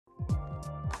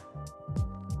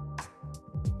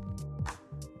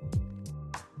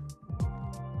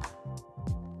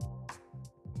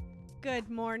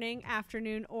Good morning,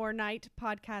 afternoon, or night,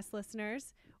 podcast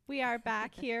listeners. We are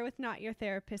back here with Not Your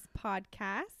Therapist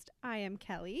podcast. I am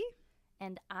Kelly.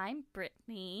 And I'm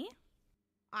Brittany.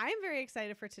 I'm very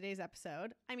excited for today's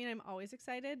episode. I mean, I'm always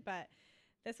excited, but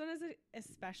this one is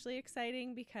especially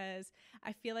exciting because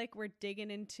I feel like we're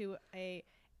digging into a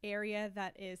area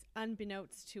that is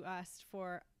unbeknownst to us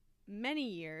for many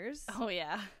years. Oh,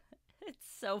 yeah. It's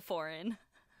so foreign.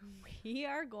 We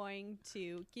are going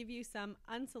to give you some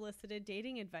unsolicited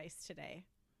dating advice today.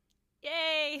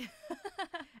 Yay!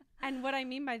 And what I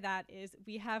mean by that is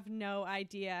we have no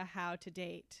idea how to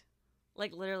date.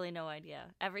 Like, literally no idea.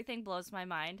 Everything blows my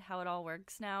mind how it all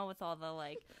works now with all the,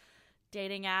 like,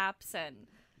 dating apps and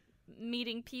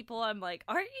meeting people. I'm like,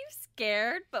 aren't you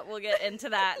scared? But we'll get into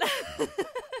that.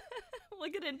 We'll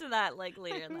get into that, like,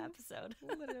 later in the episode.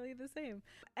 Literally the same.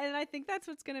 And I think that's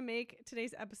what's going to make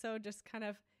today's episode just kind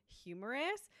of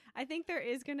humorous. I think there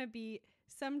is going to be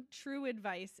some true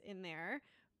advice in there,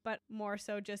 but more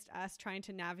so just us trying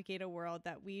to navigate a world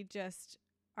that we just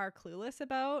are clueless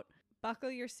about. Buckle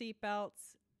your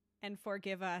seatbelts and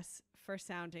forgive us for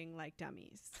sounding like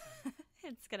dummies.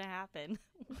 It's going to happen.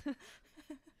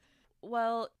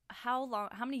 Well, how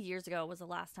many years ago was the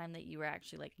last time that you were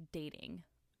actually, like, dating?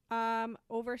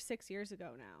 Over 6 years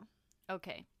ago now.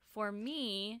 Okay. For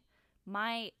me,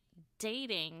 my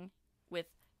dating, with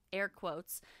air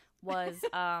quotes, was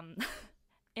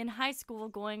in high school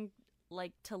going,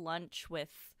 like, to lunch with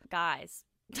guys.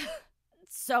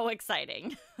 So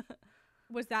exciting.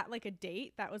 Was that like a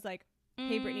date that was like,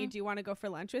 hey, Brittany, do you want to go for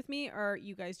lunch with me? Or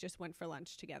you guys just went for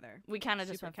lunch together? We kind of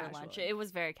just went for lunch. It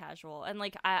was very casual. And,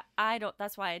 like, I don't,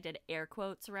 that's why I did air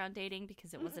quotes around dating,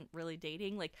 because it wasn't really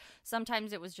dating. Like,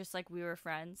 sometimes it was just like we were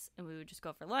friends and we would just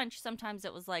go for lunch. Sometimes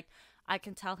it was like, I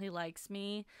can tell he likes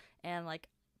me and, like,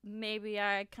 maybe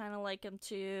I kind of like him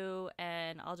too,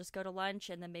 and I'll just go to lunch,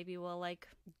 and then maybe we'll, like,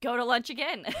 go to lunch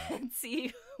again and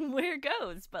see where it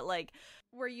goes. But, like,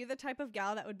 were you the type of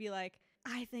gal that would be like,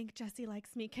 I think Jesse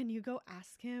likes me, can you go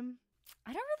ask him?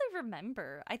 I don't really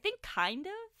remember. I think kind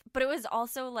of. But it was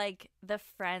also like the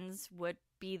friends would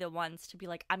be the ones to be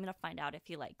like, I'm going to find out if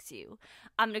he likes you.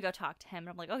 I'm going to go talk to him. And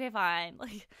I'm like, okay, fine.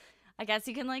 Like, I guess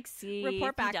you can, like, see.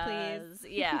 Report if back, he does.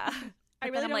 please. Yeah. I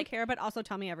really don't care, but also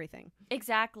tell me everything.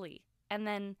 Exactly. And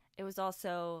then it was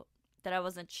also that I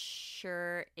wasn't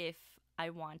sure if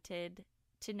I wanted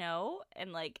to know.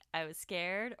 And, like, I was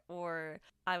scared, or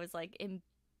I was, like,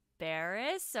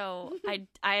 embarrassed. So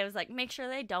I was like, make sure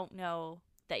they don't know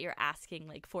that you're asking,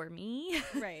 like, for me.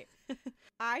 Right.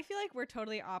 I feel like we're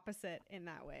totally opposite in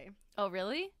that way. Oh,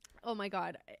 really? Oh my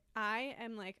God. I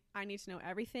am like, I need to know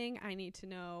everything. I need to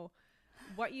know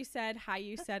what you said, how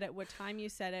you said it, what time you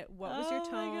said it, what was your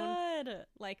tone. Oh my God.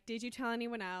 Like, did you tell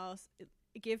anyone else?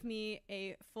 Give me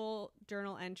a full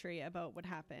journal entry about what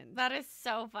happened. That is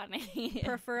so funny.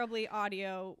 Preferably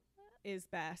audio is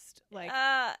best. Like,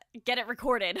 get it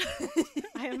recorded.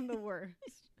 I am the worst.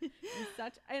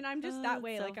 And I'm just that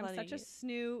way. So like, I'm such a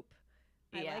snoop.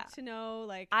 I like to know,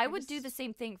 like, I would do the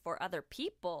same thing for other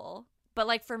people. But,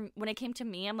 like, when it came to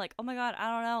me, I'm like, oh my God, I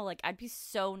don't know. Like, I'd be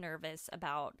so nervous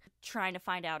about trying to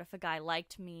find out if a guy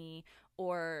liked me,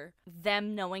 or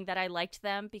them knowing that I liked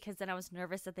them, because then I was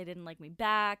nervous that they didn't like me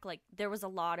back. Like, there was a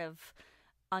lot of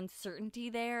uncertainty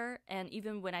there. And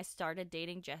even when I started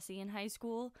dating Jesse in high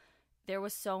school, there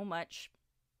was so much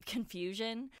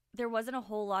confusion. There wasn't a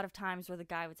whole lot of times where the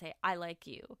guy would say, I like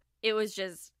you. It was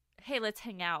just, hey, let's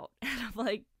hang out. And I'm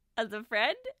like, as a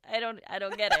friend, I don't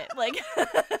get it. Like,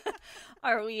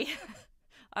 are we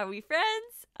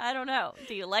friends? I don't know.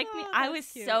 Do you like me? I was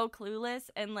cute. So clueless.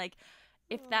 And, like,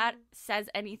 if that says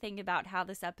anything about how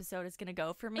this episode is going to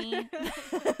go for me,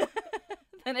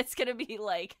 then it's going to be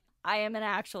like, I am an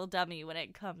actual dummy when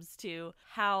it comes to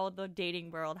how the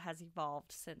dating world has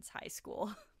evolved since high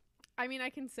school. I mean, I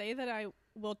can say that I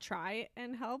will try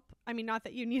and help. I mean, not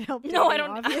that you need help. No, I don't.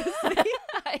 Obviously.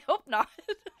 I hope not.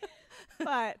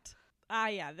 But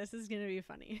yeah, this is gonna be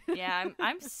funny. Yeah,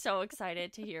 I'm so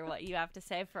excited to hear what you have to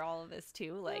say for all of this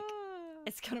too. Like,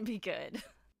 it's gonna be good.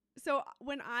 So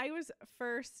when I was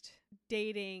first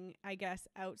dating, I guess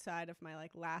outside of my,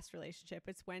 like, last relationship,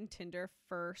 it's when Tinder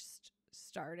first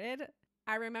started.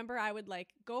 I remember I would, like,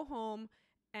 go home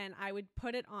and I would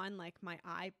put it on, like, my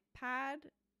iPad,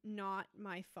 not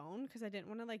my phone, because I didn't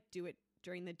want to, like, do it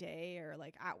during the day or,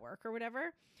 like, at work or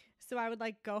whatever. So I would,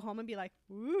 like, go home and be like,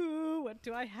 ooh, what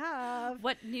do I have?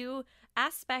 What new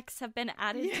aspects have been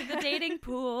added to the dating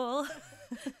pool?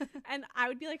 And I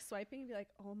would be, like, swiping and be like,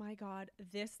 oh my God,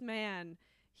 this man,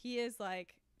 he is,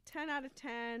 like, 10 out of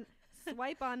 10.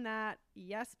 Swipe on that.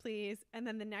 Yes, please. And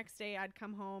then the next day I'd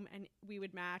come home and we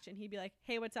would match and he'd be like,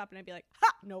 hey, what's up? And I'd be like,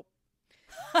 ha, nope.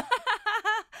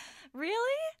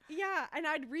 Really? Yeah, and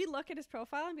I'd re-look at his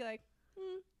profile and be like,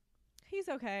 he's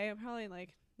okay. I'm probably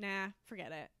like, nah,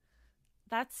 forget it.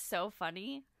 That's so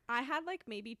funny. I had like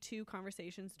maybe 2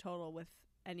 conversations total with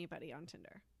anybody on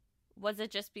Tinder. Was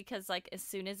it just because like as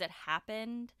soon as it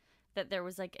happened that there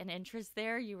was like an interest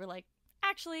there, you were like,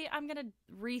 actually, I'm gonna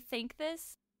rethink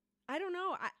this? I don't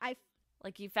know. I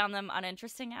Like you found them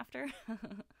uninteresting after?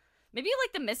 Maybe you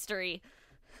like the mystery.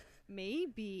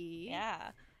 maybe.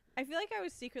 Yeah. I feel like I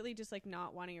was secretly just like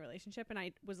not wanting a relationship, and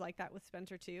I was like that with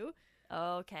Spencer too.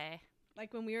 Okay.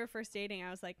 Like when we were first dating, I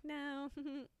was like, no,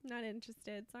 not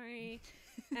interested, sorry.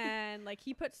 And like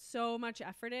he put so much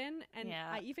effort in, and Yeah.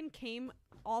 I even came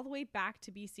all the way back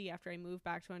to BC after I moved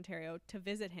back to Ontario to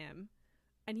visit him,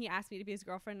 and he asked me to be his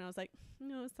girlfriend, and I was like,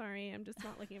 no, sorry, I'm just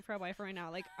not looking for a boyfriend right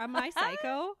now. Like, am I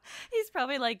psycho? He's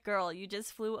probably like, girl, you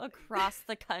just flew across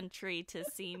the country to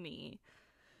see me.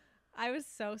 I was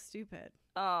so stupid.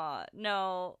 Oh,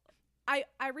 no.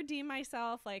 I redeemed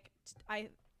myself. Like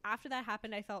after that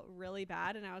happened, I felt really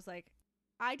bad, and I was like,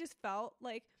 I just felt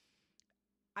like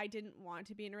I didn't want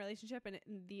to be in a relationship, and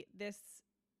this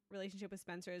relationship with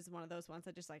Spencer is one of those ones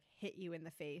that just like hit you in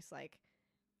the face, like,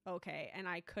 okay. And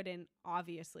I couldn't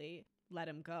obviously let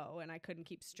him go, and I couldn't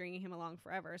keep stringing him along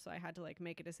forever, so I had to like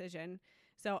make a decision.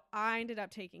 So I ended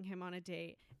up taking him on a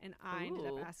date, and I ended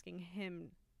up asking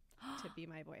him to be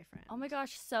my boyfriend. Oh my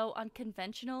gosh, so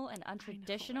unconventional and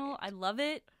untraditional. I love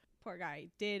it. Poor guy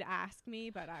did ask me,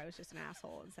 but I was just an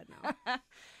asshole and said no.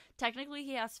 Technically,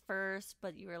 he asked first,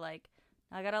 but you were like,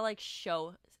 I gotta like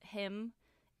show him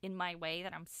in my way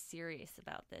that I'm serious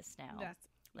about this now. That's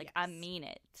like, yes. I mean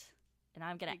it. And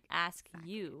I'm gonna ask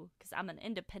you because I'm an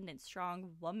independent,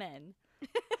 strong woman.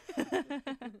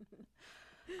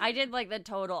 I did like the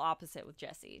total opposite with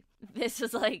Jesse. This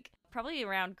was like probably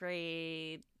around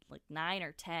grade like 9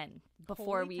 or 10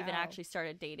 before Holy we cow. even actually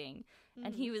started dating. Mm-hmm.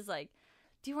 And he was like,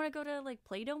 do you want to go to like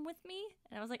Play Dome with me?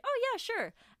 And I was like, oh yeah,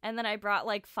 sure. And then I brought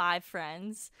like 5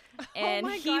 friends, and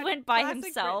my he God, went by classic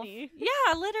himself. Brittany.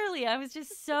 Yeah, literally. I was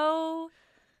just so,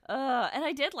 and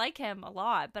I did like him a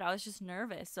lot, but I was just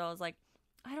nervous. So I was like,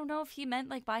 I don't know if he meant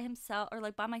like by himself or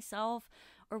like by myself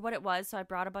or what it was. So I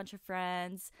brought a bunch of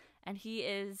friends, and he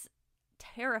is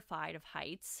terrified of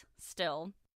heights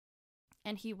still.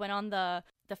 And he went on the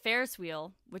Ferris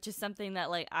wheel, which is something that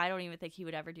like I don't even think he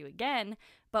would ever do again.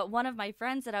 But one of my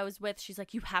friends that I was with, she's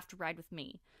like, you have to ride with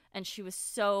me. And she was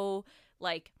so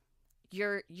like,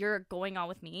 you're going on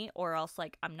with me, or else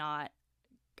like I'm not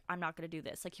gonna do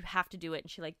this. Like, you have to do it.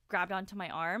 And she like grabbed onto my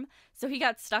arm. So he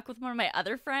got stuck with one of my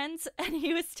other friends, and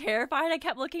he was terrified. I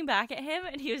kept looking back at him,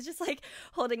 and he was just like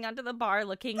holding onto the bar,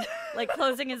 looking like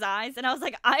closing his eyes. And I was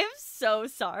like, I am so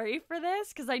sorry for this,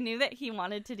 because I knew that he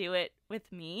wanted to do it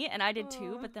with me, and I did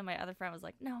too. But then my other friend was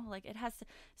like, no, like it has to,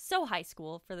 so high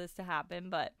school for this to happen.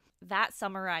 But that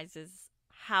summarizes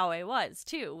how I was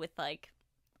too, with like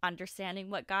understanding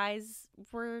what guys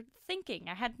were thinking.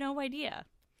 I had no idea.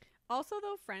 Also,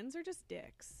 though, friends are just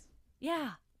dicks.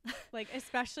 Yeah. Like,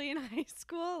 especially in high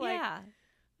school. Like, Yeah.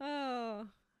 oh,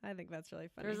 I think that's really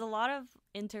funny. There's a lot of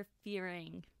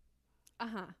interfering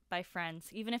Uh-huh. by friends,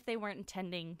 even if they weren't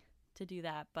intending to do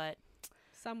that. But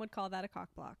Some would call that a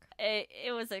cock block.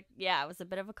 it was a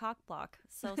bit of a cock block.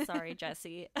 So sorry,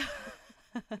 Jesse.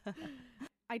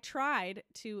 I tried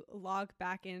to log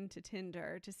back into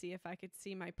Tinder to see if I could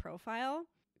see my profile.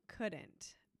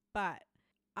 Couldn't. But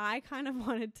I kind of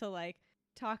wanted to like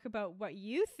talk about what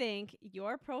you think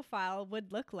your profile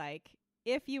would look like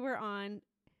if you were on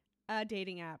a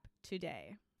dating app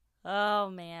today. Oh,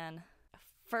 man.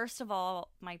 First of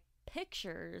all, my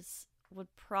pictures would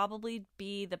probably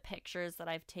be the pictures that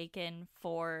I've taken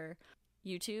for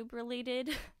YouTube-related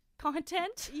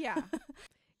content. Yeah.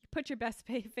 Put your best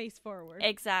face forward.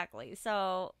 Exactly.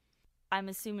 So I'm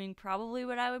assuming probably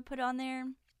what I would put on there,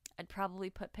 I'd probably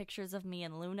put pictures of me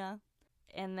and Luna.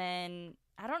 And then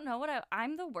I don't know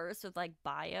I'm the worst with like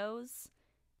bios.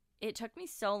 It took me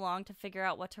so long to figure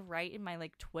out what to write in my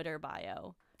like Twitter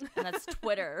bio. And that's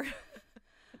Twitter.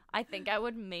 I think I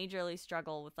would majorly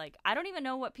struggle with like, I don't even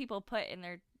know what people put in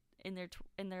their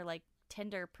like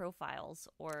Tinder profiles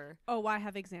or. Oh, I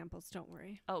have examples. Don't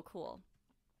worry. Oh, cool.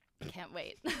 Can't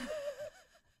wait. See,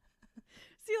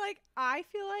 like, I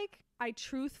feel like I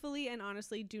truthfully and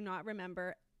honestly do not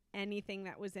remember anything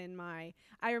that was in I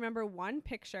remember one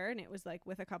picture, and it was like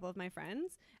with a couple of my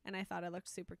friends, and I thought I looked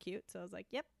super cute. So I was like,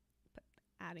 yep,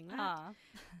 adding that.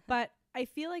 But I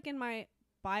feel like in my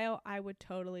bio, I would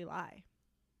totally lie.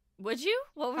 Would you?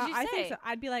 What would you say? I think so.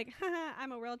 I'd be like, haha,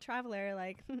 I'm a world traveler.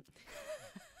 Like,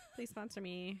 please sponsor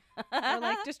me. Or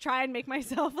like just try and make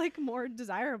myself like more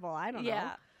desirable. I don't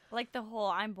know. Like the whole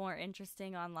I'm more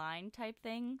interesting online type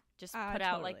thing. Just put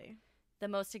out like the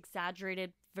most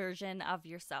exaggerated version of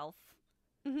yourself.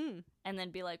 Mm-hmm. And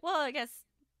then be like, well, I guess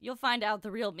you'll find out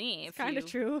the real me. It's kind of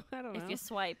true. I don't know. If you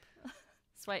swipe,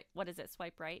 what is it?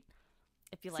 Swipe right?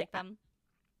 If you like them.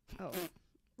 Oh.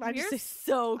 You're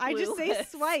so clueless. I just say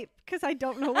swipe because I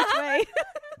don't know which way.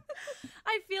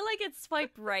 I feel like it's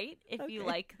swipe right if you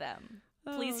like them.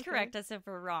 Please correct us if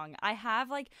we're wrong. I have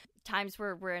like times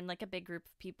where we're in like a big group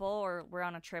of people or we're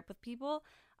on a trip with people.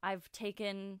 I've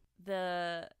taken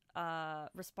the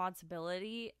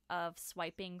responsibility of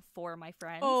swiping for my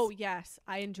friends. Oh, yes.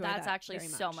 I enjoy that. That's actually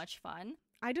so much fun.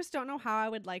 I just don't know how I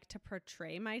would like to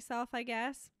portray myself, I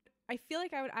guess. I feel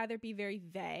like I would either be very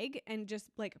vague and just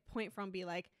like point from be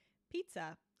like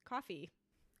pizza, coffee,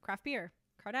 craft beer,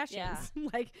 Kardashians. Yeah.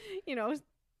 Like, you know.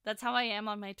 That's how I am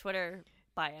on my Twitter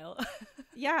bio.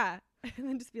 Yeah. And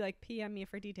then just be like, PM me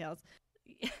for details.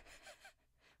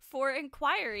 For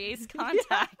inquiries,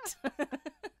 contact.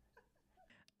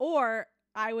 Or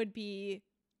I would be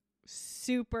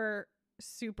super,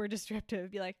 super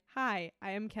descriptive. Be like, hi,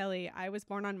 I am Kelly. I was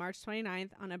born on March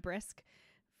 29th on a brisk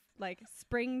like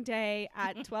spring day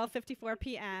at 12:54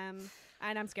 p.m.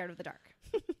 and I'm scared of the dark.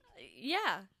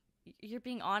 Yeah. You're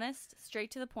being honest,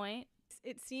 straight to the point.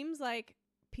 It seems like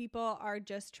people are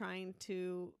just trying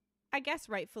to, I guess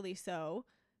rightfully so,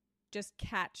 just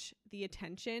catch the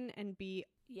attention and be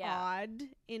odd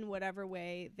in whatever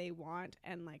way they want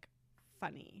and like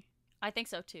funny. I think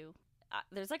so too.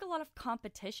 There's like a lot of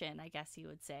competition, I guess you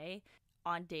would say,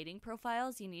 on dating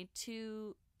profiles. You need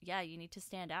to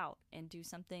stand out and do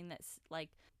something that's like,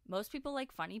 most people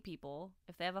like funny people.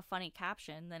 If they have a funny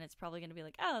caption, then it's probably going to be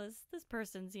like, oh, this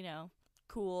person's, you know,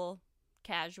 cool,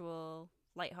 casual,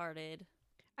 lighthearted.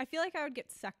 I feel like I would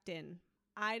get sucked in.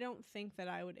 I don't think that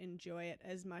I would enjoy it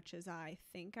as much as I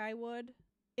think I would.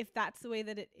 If that's the way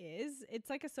that it is, it's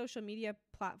like a social media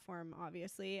platform,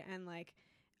 obviously, and like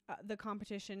the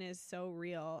competition is so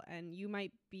real, and you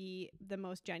might be the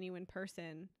most genuine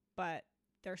person, but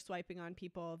they're swiping on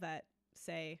people that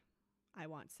say, I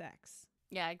want sex.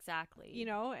 Yeah, exactly. You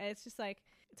know, it's just like,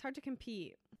 it's hard to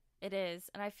compete. It is.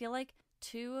 And I feel like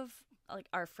two of like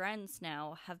our friends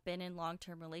now have been in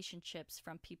long-term relationships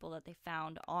from people that they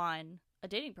found on a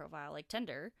dating profile like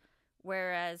Tinder,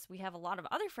 whereas we have a lot of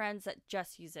other friends that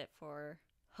just use it for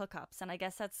hookups. And I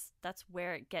guess that's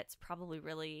where it gets probably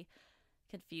really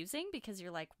confusing, because you're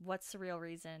like, what's the real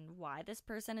reason why this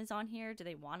person is on here? Do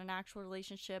they want an actual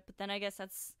relationship? But then I guess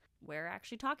that's where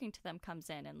actually talking to them comes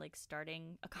in and like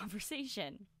starting a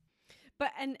conversation.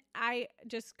 But, and I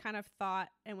just kind of thought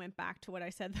and went back to what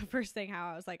I said the first thing,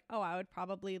 how I was like, oh, I would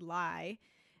probably lie.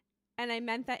 And I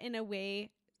meant that in a way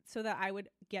so that I would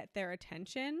get their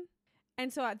attention.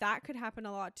 And so that could happen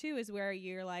a lot too, is where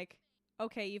you're like,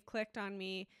 okay, you've clicked on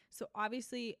me. So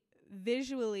obviously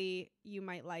visually you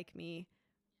might like me.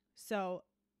 So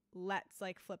let's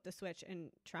like flip the switch and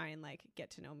try and like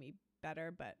get to know me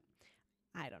better. But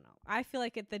I don't know. I feel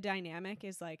like the dynamic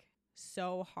is like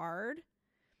so hard.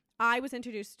 I was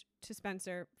introduced to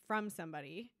Spencer from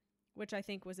somebody, which I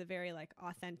think was a very like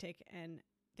authentic, and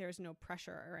there's no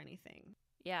pressure or anything.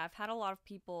 Yeah, I've had a lot of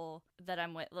people that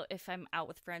I'm with, if I'm out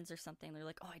with friends or something, they're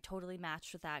like, oh, I totally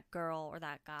matched with that girl or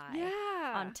that guy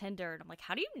on Tinder. And I'm like,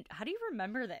 how do you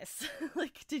remember this?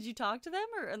 Like, did you talk to them?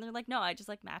 And they're like, no, I just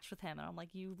like matched with him. And I'm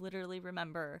like, you literally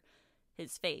remember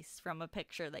his face from a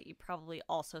picture that you probably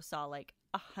also saw like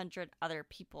 100 other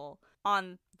people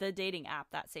on the dating app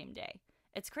that same day.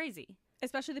 It's crazy.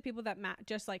 Especially the people that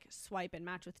just like swipe and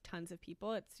match with tons of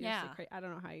people. It's seriously crazy. I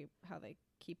don't know how they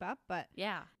keep up, but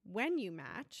when you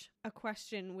match, a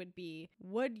question would be,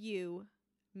 would you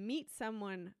meet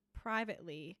someone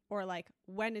privately, or like,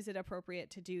 when is it appropriate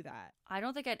to do that? I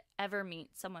don't think I'd ever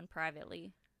meet someone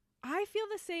privately. I feel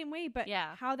the same way, but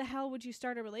how the hell would you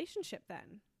start a relationship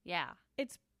then? Yeah.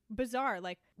 It's bizarre.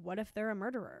 Like, what if they're a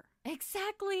murderer?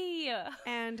 Exactly.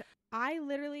 And I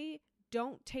literally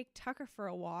don't take Tucker for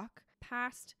a walk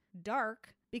past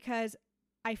dark because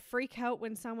I freak out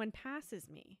when someone passes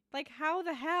me. Like, how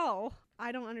the hell?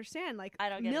 I don't understand. Like, I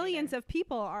don't get millions of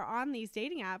people are on these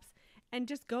dating apps and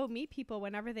just go meet people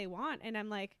whenever they want. And I'm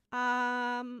like,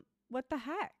 what the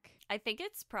heck? I think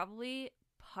it's probably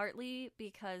partly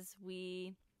because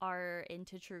we are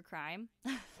into true crime.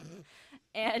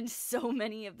 And so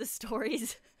many of the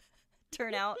stories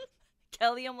turn out.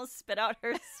 Kelly almost spit out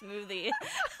her smoothie.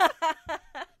 I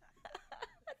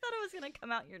thought it was going to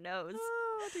come out your nose.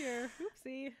 Oh, dear.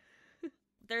 Oopsie.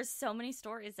 there's so many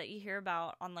stories that you hear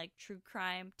about on like true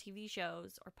crime TV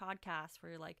shows or podcasts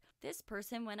where you're like, this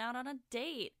person went out on a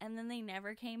date and then they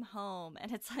never came home.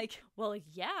 And it's like, well,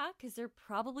 yeah, because they're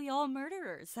probably all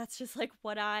murderers. That's just like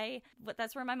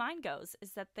that's where my mind goes,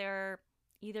 is that they're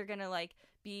either going to like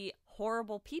be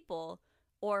horrible people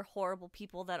or horrible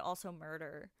people that also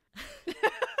murder.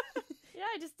 Yeah,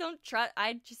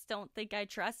 I just don't think I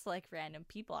trust like random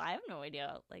people. I have no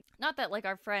idea. Like, not that like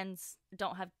our friends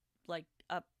don't have like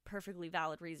a perfectly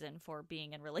valid reason for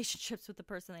being in relationships with the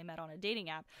person they met on a dating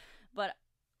app, but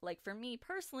like for me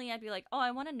personally, I'd be like, oh,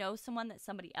 I want to know someone that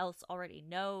somebody else already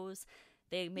knows.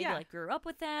 They maybe like grew up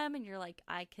with them and you're like,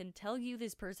 I can tell you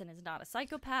this person is not a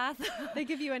psychopath. They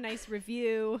give you a nice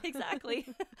review. Exactly.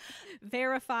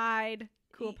 Verified.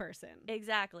 Cool person.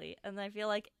 Exactly. And I feel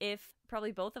like if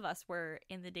probably both of us were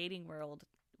in the dating world,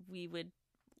 we would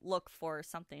look for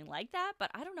something like that.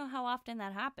 But I don't know how often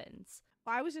that happens.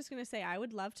 Well, I was just going to say, I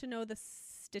would love to know the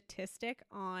statistic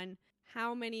on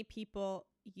how many people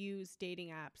use dating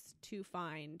apps to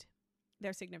find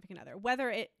their significant other,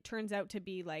 whether it turns out to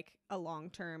be like a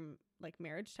long-term like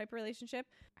marriage type of relationship.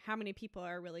 How many people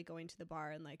are really going to the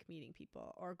bar and like meeting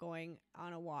people, or going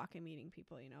on a walk and meeting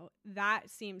people, you know? That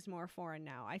seems more foreign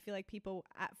now. I feel like people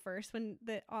at first, when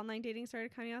the online dating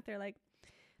started coming out, they're like,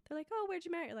 oh, where'd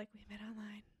you meet? You're like, we met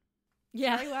online.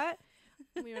 Yeah. Sorry, what?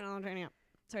 We met online dating app.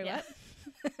 Sorry, yeah.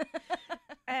 What?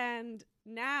 And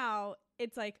now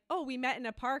it's like, oh, we met in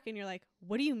a park. And you're like,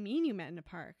 what do you mean you met in a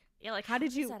park? Yeah, like, how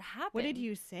does that happen? What did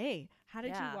you say? How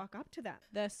did you walk up to them?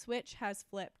 The switch has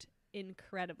flipped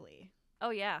incredibly. Oh,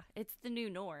 yeah. It's the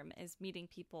new norm, is meeting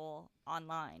people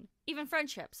online. Even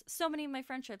friendships. So many of my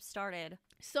friendships started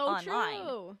online.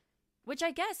 True. Which I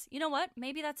guess, you know what?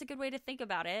 Maybe that's a good way to think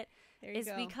about it. Is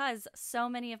because so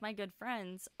many of my good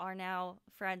friends are now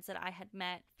friends that I had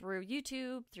met through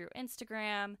YouTube, through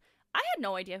Instagram. I had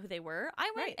no idea who they were.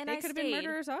 I went and I stayed. They could have been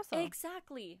murderers also.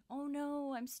 Exactly. Oh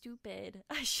no, I'm stupid.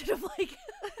 I should have like...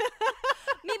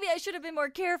 Maybe I should have been more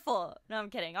careful. No,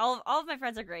 I'm kidding. All of my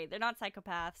friends are great. They're not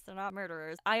psychopaths. They're not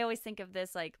murderers. I always think of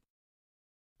this like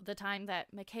the time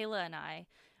that Michaela and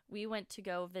we went to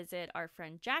go visit our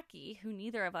friend Jackie, who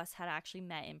neither of us had actually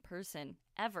met in person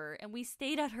ever. And we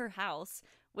stayed at her house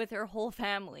with her whole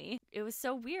family. It was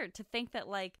so weird to think that,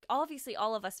 like, obviously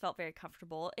all of us felt very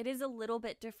comfortable. It is a little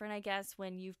bit different, I guess,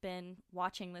 when you've been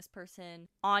watching this person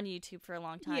on YouTube for a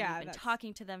long time. Yeah, you've been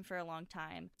talking to them for a long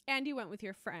time. And you went with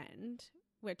your friend,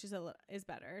 which is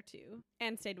better, too.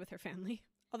 And stayed with her family.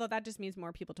 Although that just means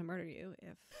more people to murder you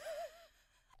if...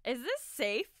 Is this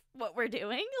safe, what we're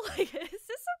doing? Like, is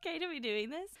this okay to be doing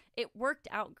this? It worked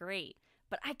out great,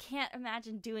 but I can't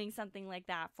imagine doing something like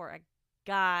that for a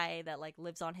guy that, like,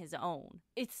 lives on his own.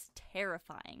 It's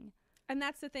terrifying. And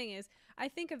that's the thing is, I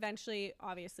think eventually,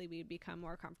 obviously, we'd become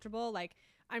more comfortable. Like,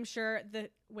 I'm sure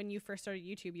that when you first started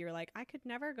YouTube, you were like, I could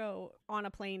never go on a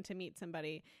plane to meet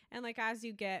somebody. And like, as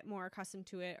you get more accustomed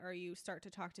to it, or you start to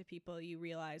talk to people, you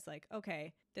realize like,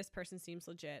 okay, this person seems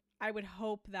legit. I would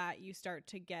hope that you start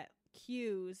to get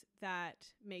cues that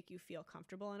make you feel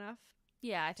comfortable enough.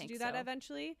 Yeah, I think to do that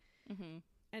eventually. Mm-hmm.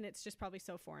 And it's just probably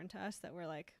so foreign to us that we're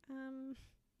like, no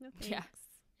thanks. Yeah.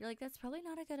 You're like, that's probably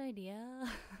not a good idea.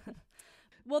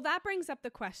 Well, that brings up the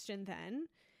question then.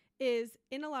 Is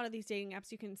in a lot of these dating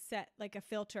apps, you can set like a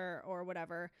filter or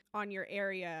whatever on your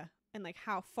area and like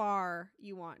how far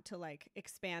you want to like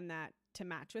expand that to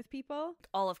match with people.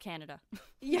 All of Canada.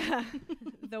 Yeah.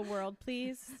 The world,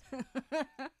 please.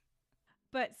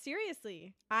 But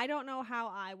seriously, I don't know how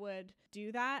I would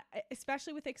do that,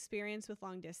 especially with experience with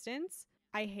long distance.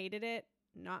 I hated it.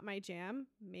 Not my jam.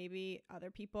 Maybe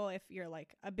other people, if you're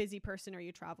like a busy person or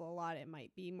you travel a lot, it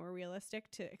might be more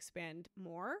realistic to expand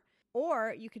more.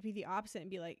 Or you could be the opposite and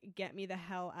be like, get me the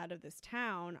hell out of this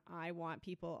town. I want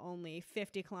people only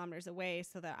 50 kilometers away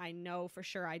so that I know for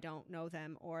sure I don't know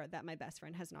them or that my best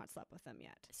friend has not slept with them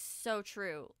yet. So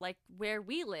true. Like where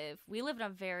we live in a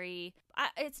very,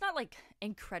 it's not like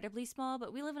incredibly small,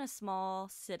 but we live in a small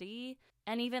city.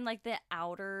 And even like the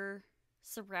outer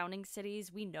surrounding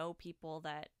cities, we know people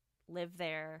that live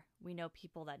there. We know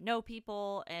people that know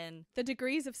people. And the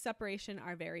degrees of separation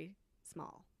are very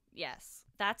small. Yes,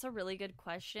 that's a really good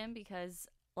question because,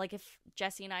 like, if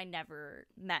Jesse and I never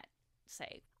met,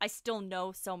 say, I still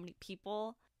know so many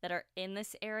people that are in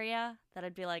this area that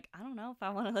I'd be like, I don't know if I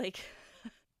want to, like,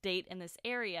 date in this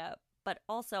area. But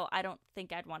also, I don't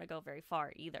think I'd want to go very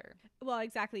far either. Well,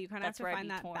 exactly. You kind of have to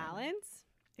find that balance.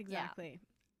 Exactly.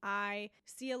 Yeah. I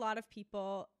see a lot of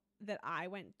people that I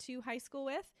went to high school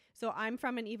with. So I'm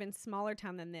from an even smaller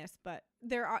town than this, but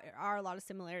there are a lot of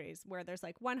similarities where there's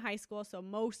like one high school. So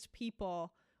most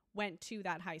people went to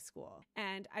that high school.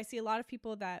 And I see a lot of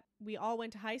people that we all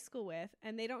went to high school with,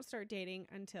 and they don't start dating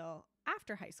until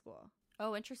after high school.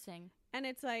 Oh, interesting. And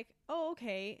it's like, oh,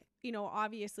 okay, you know,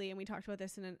 obviously, and we talked about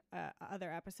this in an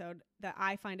other episode, that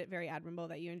I find it very admirable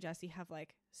that you and Jesse have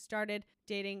like started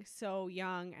dating so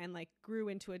young and like grew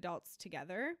into adults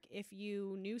together. If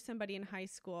you knew somebody in high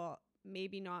school,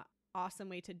 maybe not awesome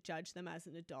way to judge them as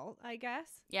an adult, I guess.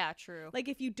 Yeah, true. Like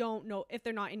if you don't know, if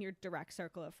they're not in your direct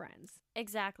circle of friends.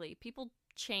 Exactly. People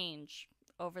change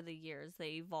over the years.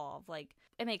 They evolve. Like,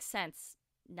 it makes sense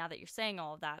now that you're saying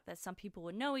all of that some people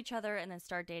would know each other and then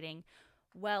start dating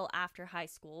well after high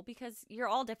school, because you're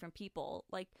all different people.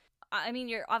 Like, I mean,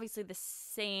 you're obviously the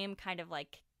same kind of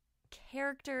like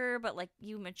character, but like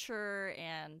you mature,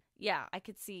 and yeah, I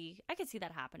could see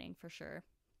that happening for sure.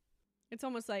 It's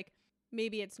almost like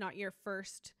maybe it's not your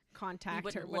first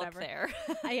contact or whatever. Look there.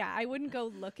 Yeah, I wouldn't go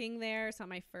looking there. It's not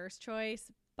my first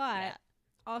choice. But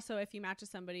also, if you match with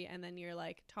somebody and then you're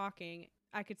like talking,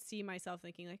 I could see myself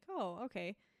thinking like, oh,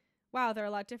 okay, wow, they're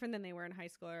a lot different than they were in high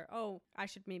school. Or, oh, I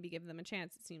should maybe give them a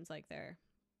chance. It seems like they're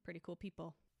pretty cool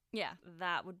people. Yeah,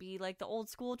 that would be like the old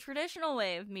school traditional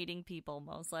way of meeting people,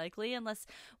 most likely. Unless,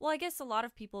 well, I guess a lot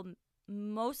of people,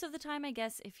 most of the time, I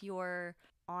guess, if you're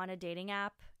on a dating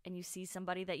app and you see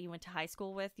somebody that you went to high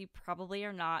school with, you probably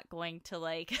are not going to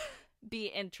like be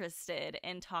interested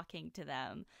in talking to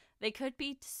them. They could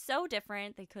be so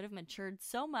different. They could have matured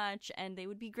so much and they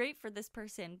would be great for this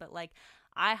person. But like,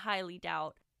 I highly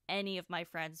doubt any of my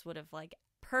friends would have like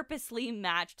purposely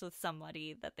matched with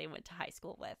somebody that they went to high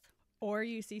school with. Or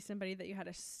you see somebody that you had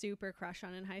a super crush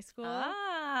on in high school.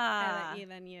 Ah. And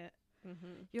then you...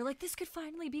 Mm-hmm. You're like, this could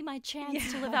finally be my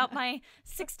chance to live out my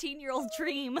 16-year-old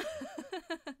dream.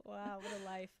 Wow, what a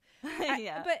life.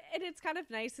 Yeah. But it's kind of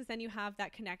nice because then you have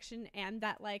that connection and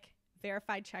that like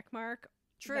verified check mark.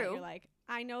 True. That you're like,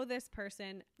 I know this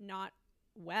person not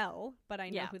well, but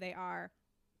I know who they are.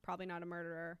 Probably not a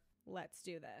murderer. Let's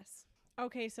do this.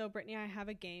 Okay, so Brittany, I have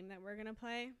a game that we're going to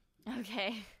play. Okay.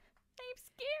 I'm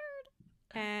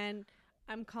scared. And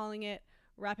I'm calling it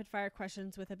Rapid Fire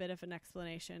Questions with a bit of an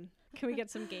explanation. Can we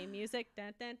get some game music?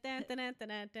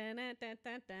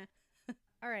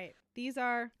 All right. These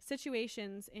are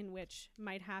situations in which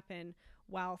might happen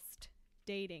whilst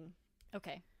dating.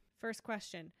 Okay. First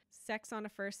question. Sex on a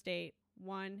first date.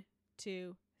 1,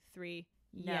 2, 3.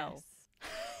 No.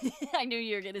 Yes. I knew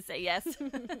you were going to say yes.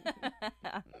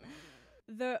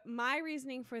 My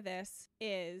reasoning for this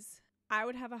is I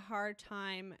would have a hard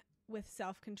time with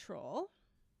self-control.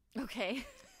 Okay.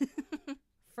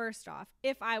 First off,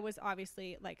 if I was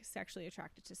obviously like sexually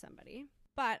attracted to somebody.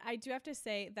 But I do have to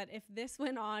say that if this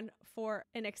went on for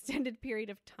an extended period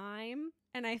of time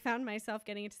and I found myself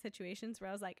getting into situations where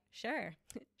I was like, sure,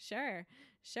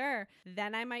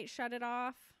 then I might shut it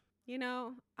off. You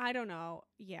know, I don't know.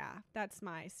 Yeah, that's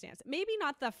my stance. Maybe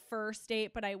not the first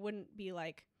date, but I wouldn't be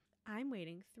like, I'm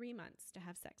waiting 3 months to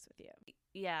have sex with you.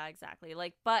 Yeah, exactly.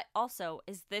 Like, but also,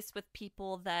 is this with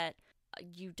people that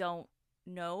you don't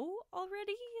know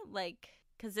already? Like,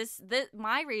 because this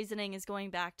my reasoning is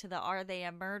going back to the are they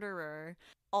a murderer?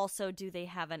 Also, do they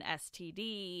have an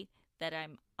STD that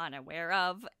I'm unaware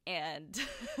of? And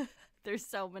there's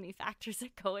so many factors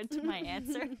that go into my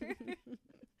answer.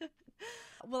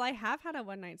 Well, I have had a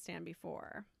one-night stand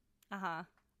before. Uh-huh.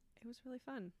 It was really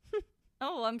fun.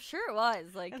 Oh, I'm sure it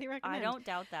was. Like, I don't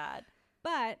doubt that.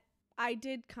 But I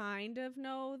did kind of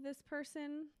know this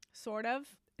person, sort of.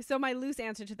 So my loose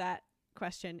answer to that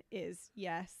question is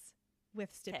yes,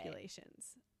 with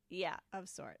stipulations. Yeah. Of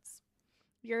sorts.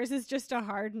 Yours is just a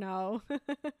hard no.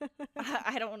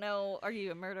 I don't know. Are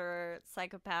you a murderer,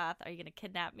 psychopath? Are you going to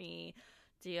kidnap me?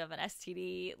 Do you have an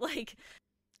STD? Like,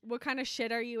 what kind of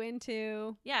shit are you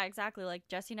into? Yeah, exactly. Like,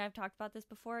 Jesse and I have talked about this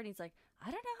before, and he's like, I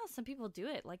don't know how some people do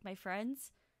it. Like, my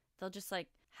friends, they'll just, like,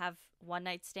 have one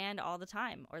night stand all the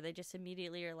time, or they just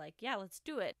immediately are like, yeah, let's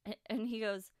do it. And he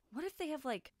goes, what if they have,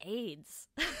 like, AIDS?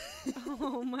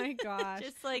 Oh, my gosh.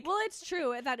 Just, like... Well, it's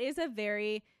true. That is a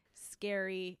very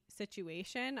scary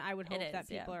situation. I would hope that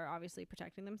people are obviously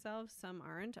protecting themselves. Some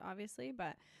aren't, obviously.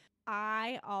 But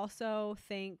I also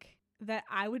think that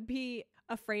I would be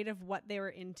afraid of what they were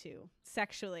into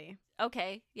sexually.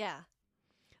 Okay, yeah.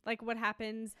 Like, what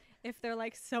happens if they're,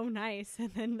 like, so nice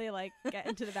and then they, like, get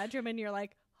into the bedroom and you're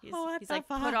like, he's like,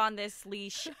 put on this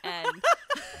leash and...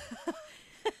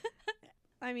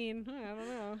 I mean, I don't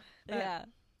know. But yeah.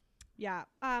 Yeah.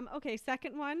 Okay,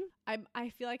 second one. I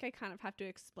feel like I kind of have to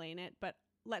explain it, but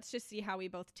let's just see how we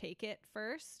both take it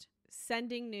first.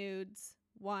 Sending nudes.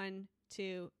 1,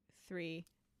 2, 3.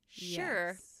 Sure.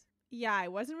 Yes. Yeah, I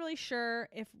wasn't really sure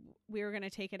if we were going to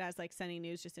take it as like sending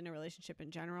nudes just in a relationship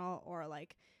in general, or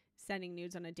like sending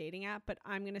nudes on a dating app, but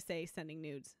I'm going to say sending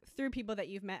nudes through people that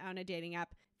you've met on a dating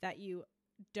app that you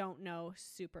don't know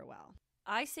super well.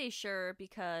 I say sure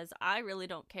because I really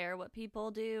don't care what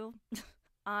people do.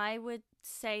 I would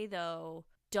say, though,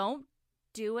 don't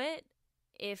do it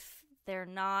if they're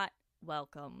not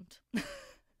welcomed.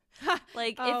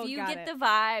 Like, if you get the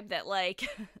vibe that, like,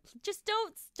 just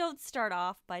don't start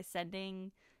off by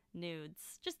sending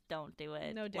nudes. Just don't do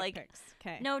it. No dick pics.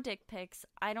 Okay. No dick pics.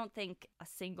 I don't think a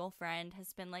single friend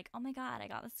has been like, oh my God, I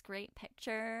got this great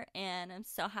picture and I'm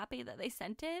so happy that they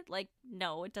sent it. Like,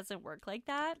 no, it doesn't work like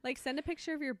that. Like, send a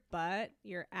picture of your butt,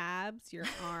 your abs, your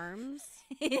arms,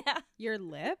 yeah, your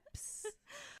lips.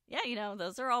 Yeah, you know,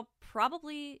 those are all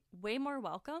probably way more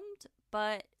welcomed.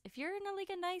 But if you're in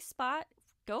a nice spot,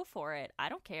 go for it. I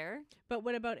don't care. But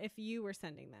what about if you were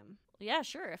sending them? Yeah,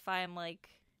 sure. If I'm like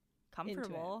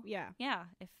comfortable. Yeah. Yeah.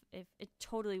 If it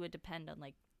totally would depend on,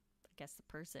 like, I guess the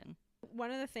person.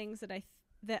 One of the things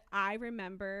that I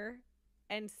remember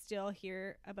and still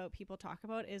hear about people talk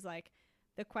about is like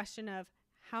the question of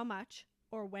how much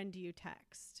or when do you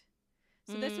text?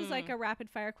 So this was like a rapid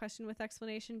fire question with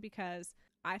explanation because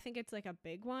I think it's like a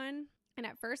big one. And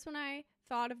at first when I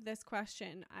thought of this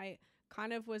question, I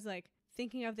kind of was like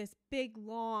thinking of this big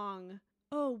long,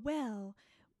 oh, well,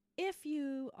 if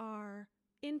you are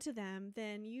into them,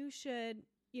 then you should,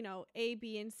 you know, A,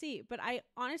 B, and C. But I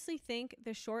honestly think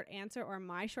the short answer, or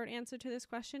my short answer to this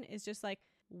question, is just like,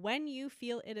 when you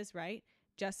feel it is right,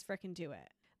 just frickin' do it.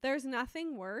 There's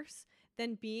nothing worse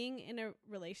than being in a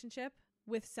relationship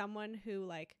with someone who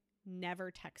like never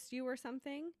texts you or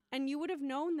something. And you would have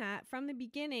known that from the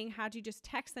beginning had you just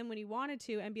text them when you wanted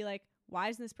to and be like, why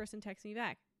isn't this person texting me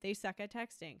back? They suck at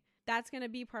texting. That's going to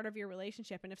be part of your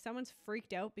relationship. And if someone's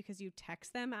freaked out because you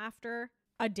text them after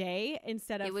a day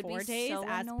instead of 4 days, so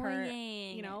as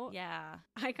annoying. Per, you know, yeah.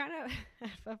 I kind of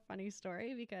have a funny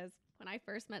story because when I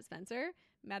first met Spencer,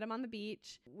 met him on the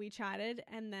beach, we chatted,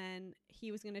 and then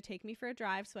he was going to take me for a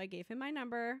drive. So I gave him my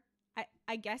number.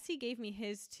 I guess he gave me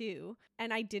his too.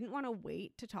 And I didn't want to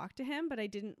wait to talk to him, but I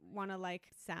didn't want to like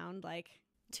sound like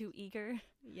too eager.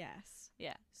 Yes.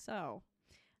 Yeah. So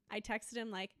I texted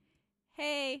him like,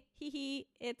 hey,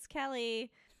 it's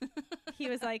Kelly. He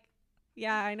was like,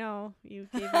 yeah, I know. You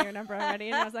gave me your number already.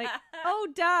 And I was like, oh,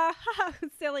 duh.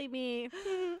 Silly me.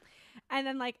 And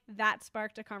then like that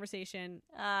sparked a conversation,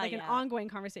 like an ongoing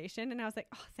conversation. And I was like,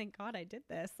 oh, thank God I did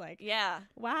this. Like, yeah,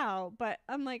 wow. But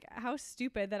I'm like, how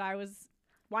stupid that I was.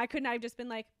 Why couldn't I have just been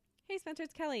like, hey, Spencer,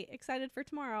 it's Kelly. Excited for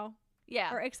tomorrow.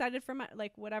 Yeah. Or excited for my,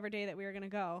 like, whatever day that we were going to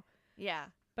go. Yeah.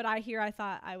 But I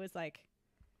thought I was like,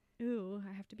 ooh,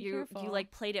 I have to be careful. You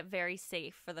like played it very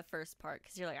safe for the first part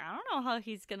because you're like, I don't know how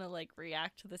he's going to like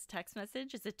react to this text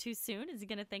message. Is it too soon? Is he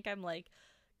going to think I'm like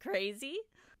crazy?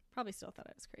 Probably still thought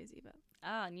I was crazy, but.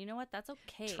 Oh, and you know what? That's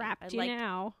okay. Trapped you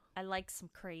now. I like some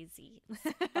crazy.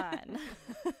 It's fun.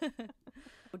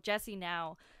 Jesse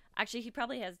now. Actually, he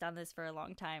probably has done this for a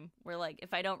long time where, like,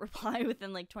 if I don't reply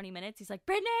within, like, 20 minutes, he's like,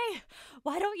 Brittany,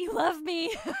 why don't you love me?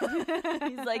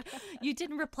 He's like, you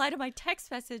didn't reply to my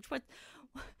text message. What?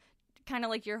 Kind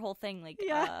of like your whole thing. Like,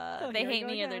 they hate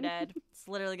me or they're dead. It's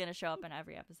literally going to show up in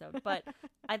every episode. But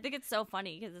I think it's so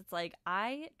funny because it's like,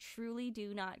 I truly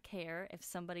do not care if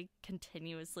somebody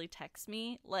continuously texts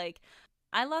me. Like,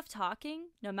 I love talking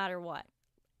no matter what.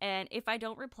 And if I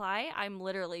don't reply, I'm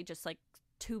literally just, like,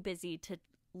 too busy to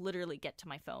literally get to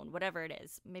my phone, whatever it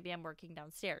is. Maybe I'm working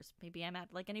downstairs. Maybe I'm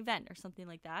at like an event or something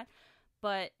like that.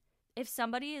 But if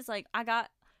somebody is like, I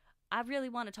really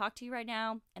want to talk to you right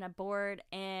now and I'm bored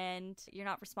and you're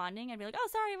not responding, I'd be like, oh,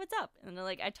 sorry, what's up? And then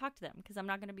like I talk to them because I'm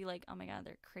not going to be like, oh my God,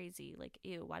 they're crazy. Like,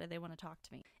 ew, why do they want to talk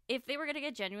to me? If they were going to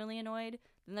get genuinely annoyed,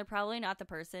 then they're probably not the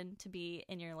person to be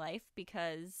in your life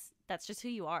because that's just who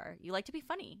you are. You like to be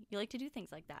funny. You like to do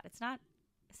things like that. It's not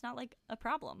like a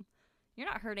problem. You're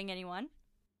not hurting anyone.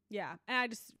 Yeah, and I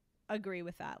just agree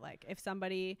with that. Like,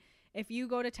 if you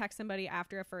go to text somebody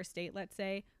after a first date, let's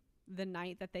say, the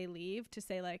night that they leave to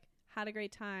say, like, had a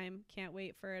great time, can't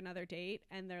wait for another date,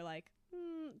 and they're like,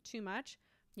 too much,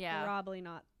 yeah, probably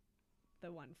not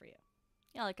the one for you.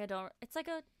 Yeah, like, it's like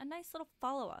a nice little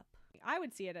follow-up. I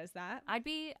would see it as that. I'd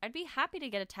be happy to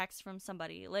get a text from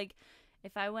somebody. Like,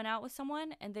 if I went out with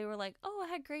someone and they were like, oh,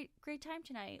 I had great time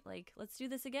tonight, like, let's do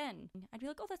this again. I'd be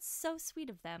like, oh, that's so sweet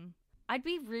of them. I'd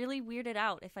be really weirded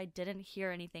out if I didn't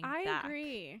hear anything back. I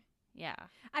agree. Yeah.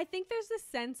 I think there's this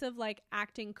sense of like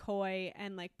acting coy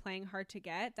and like playing hard to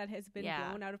get that has been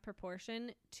blown out of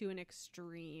proportion to an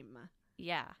extreme.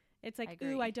 Yeah. It's like,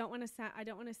 ooh, I don't want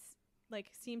to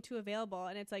like seem too available.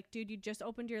 And it's like, dude, you just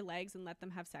opened your legs and let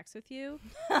them have sex with you.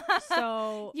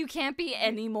 So you can't be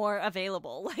any more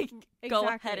available. Like, go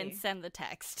ahead and send the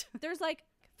text. There's like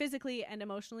physically and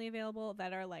emotionally available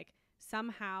that are like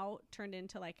somehow turned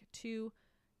into like two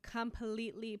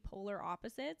completely polar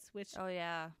opposites, which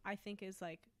I think is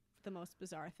like the most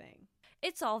bizarre thing.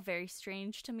 It's all very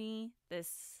strange to me,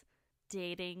 this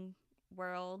dating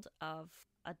world of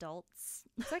adults.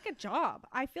 It's like a job.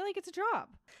 I feel like it's a job.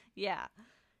 Yeah.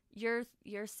 Your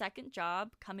second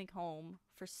job coming home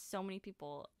for so many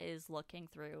people is looking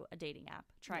through a dating app,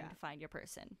 trying to find your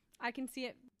person. I can see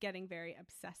it getting very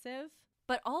obsessive.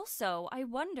 But also, I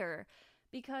wonder,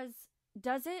 because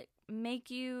does it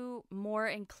make you more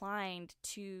inclined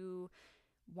to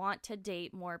want to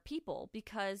date more people?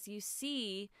 Because you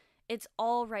see it's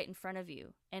all right in front of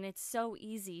you, and it's so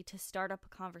easy to start up a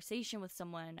conversation with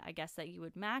someone, I guess, that you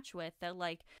would match with, that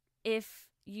like if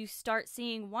you start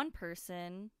seeing one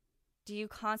person, do you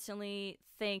constantly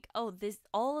think, oh,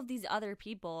 all of these other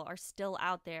people are still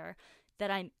out there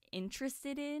that I'm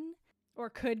interested in? Or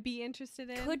could be interested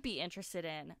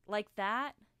in. Like,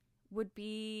 that would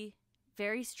be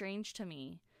very strange to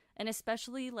me. And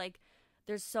especially, like,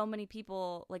 there's so many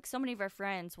people, like, so many of our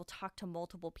friends will talk to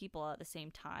multiple people at the same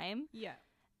time. Yeah.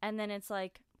 And then it's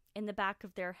like, in the back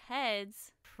of their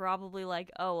heads, probably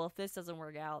like, oh, well, if this doesn't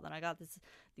work out, then I got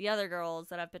the other girls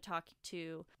that I've been talking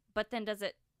to. But then does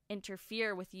it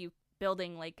interfere with you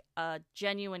building, like, a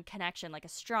genuine connection, like a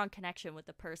strong connection with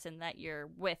the person that you're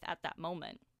with at that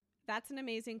moment? That's an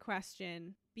amazing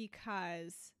question,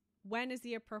 because when is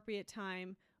the appropriate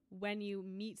time when you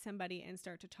meet somebody and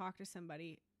start to talk to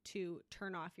somebody to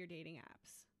turn off your dating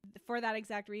apps? For that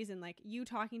exact reason, like you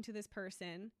talking to this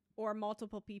person or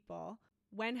multiple people,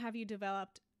 when have you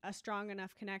developed a strong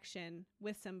enough connection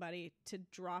with somebody to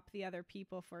drop the other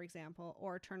people, for example,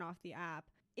 or turn off the app?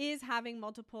 Is having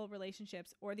multiple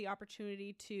relationships or the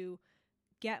opportunity to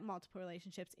get multiple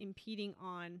relationships impeding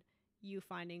on you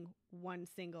finding one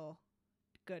single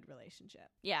good relationship?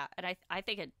 Yeah, and I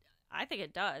think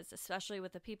it does, especially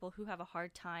with the people who have a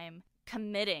hard time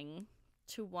committing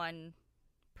to one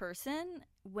person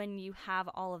when you have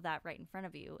all of that right in front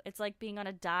of you. It's like being on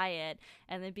a diet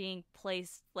and then being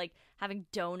placed, like having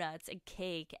donuts and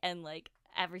cake and like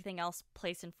everything else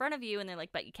placed in front of you, and they're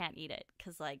like, but you can't eat it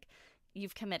because like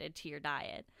you've committed to your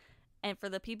diet. And for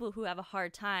the people who have a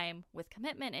hard time with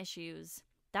commitment issues,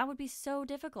 that would be so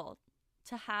difficult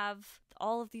to have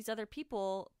all of these other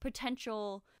people,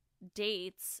 potential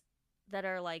dates that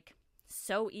are like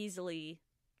so easily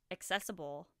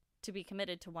accessible to be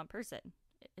committed to one person.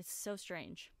 It's so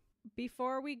strange.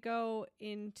 Before we go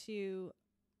into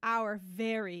our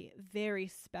very, very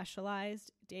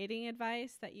specialized dating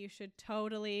advice that you should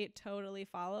totally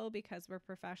follow because we're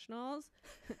professionals.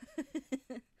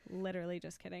 Literally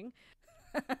just kidding.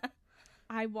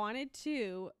 I wanted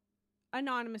to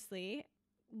anonymously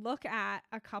look at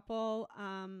a couple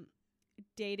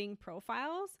dating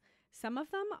profiles. Some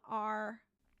of them are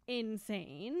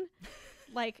insane.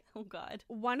 Like, oh God.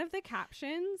 One of the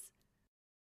captions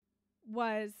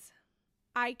was,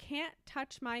 I can't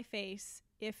touch my face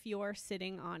if you're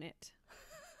sitting on it.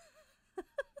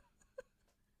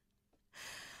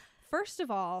 First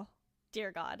of all,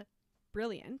 dear God,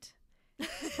 brilliant.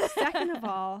 Second of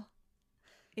all,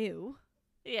 ew.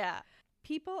 Yeah.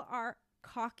 People are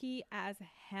cocky as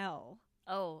hell.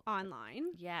 Oh, online.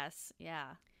 Yes.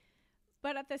 Yeah.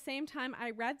 But at the same time,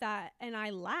 I read that and I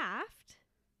laughed.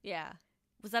 Yeah.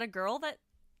 Was that a girl that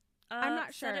I'm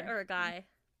not sure. said it, or a guy?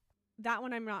 That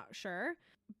one I'm not sure.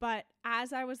 But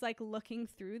as I was like looking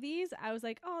through these, I was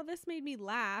like, oh, this made me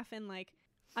laugh. And like,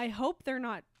 I hope they're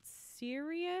not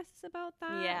serious about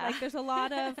that. Yeah. Like there's a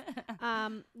lot of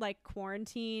like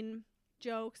quarantine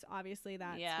jokes. Obviously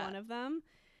that's one of them.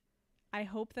 I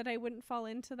hope that I wouldn't fall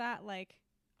into that like,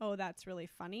 oh, that's really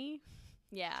funny.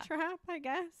 Yeah. Trap, I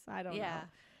guess. I don't know.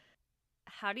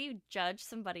 How do you judge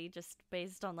somebody just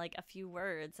based on like a few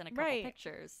words and a couple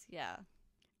pictures? Yeah.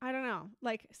 I don't know.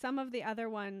 Like some of the other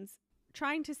ones,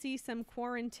 trying to see some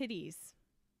quarantitties.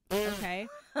 Okay.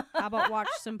 How about watch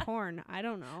some porn? I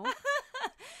don't know.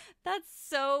 That's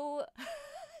so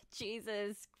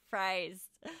Jesus Christ.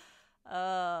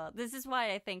 This is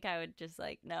why I think I would just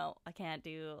like, no, I can't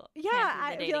do the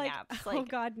dating like, apps. Like, oh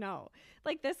God, no.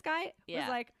 Like this guy was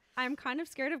like, I'm kind of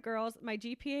scared of girls. My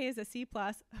GPA is a C+.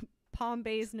 Palm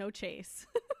Bay's no chase.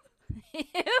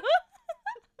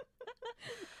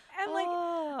 And like,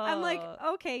 I'm like,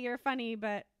 okay, you're funny,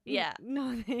 but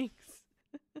no thanks.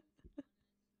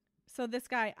 So this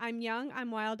guy, I'm young,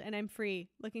 I'm wild, and I'm free.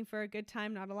 Looking for a good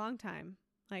time, not a long time.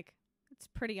 Like, it's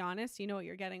pretty honest. You know what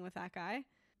you're getting with that guy.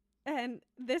 And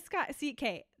this guy, see,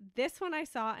 Kate, this one I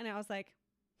saw and I was like,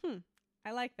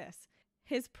 I like this.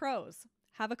 His pros: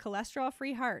 have a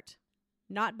cholesterol-free heart,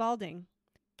 not balding,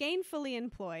 gainfully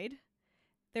employed.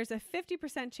 There's a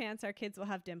 50% chance our kids will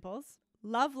have dimples.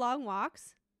 Love long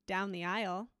walks down the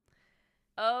aisle.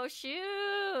 Oh,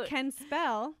 shoot. Can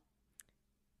spell.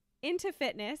 Into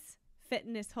fitness.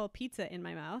 Fitness whole pizza in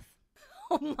my mouth.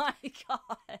 Oh, my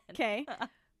God. Okay.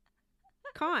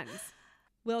 Cons: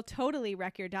 will totally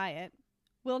wreck your diet.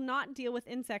 Will not deal with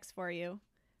insects for you.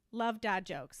 Love dad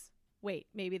jokes. Wait,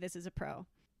 maybe this is a pro.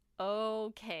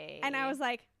 Okay. And I was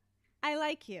like, I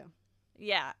like you.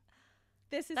 Yeah.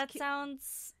 That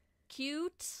sounds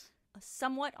cute,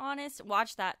 somewhat honest.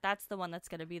 Watch that. That's the one that's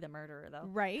going to be the murderer, though.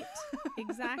 Right?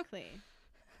 Exactly.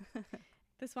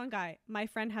 This one guy, my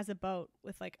friend has a boat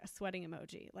with like a sweating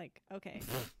emoji. Like, okay,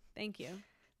 thank you.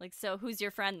 Like, so who's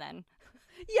your friend then?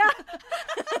 Yeah.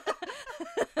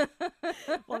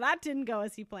 Well, that didn't go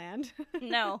as he planned.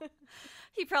 No.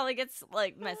 He probably gets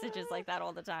like messages like that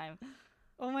all the time.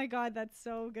 Oh my God, that's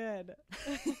so good.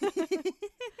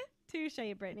 Touche,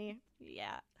 Brittany.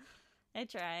 Yeah, I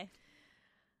try.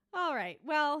 All right.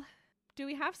 Well, do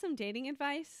we have some dating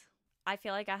advice? I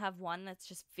feel like I have one that's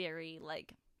just very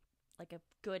like a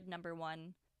good number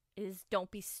one is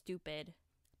don't be stupid.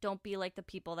 Don't be like the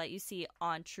people that you see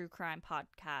on true crime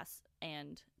podcasts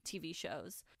and TV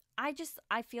shows.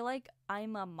 I feel like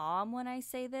I'm a mom when I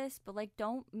say this, but like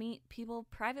don't meet people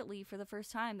privately for the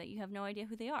first time that you have no idea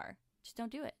who they are. Just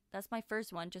don't do it. That's my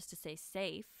first one, just to stay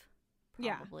safe.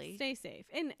 Probably. Yeah, stay safe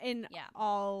in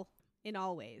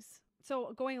all ways.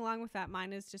 So going along with that,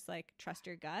 mine is just like trust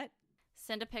your gut.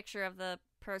 Send a picture of the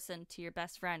person to your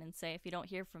best friend and say, if you don't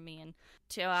hear from me in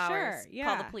 2 hours,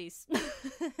 call the police.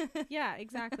 Yeah,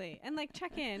 exactly. And like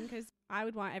check in, because I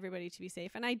would want everybody to be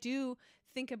safe. And I do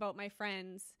think about my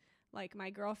friends, like my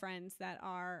girlfriends that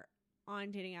are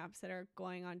on dating apps that are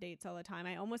going on dates all the time.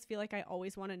 I almost feel like I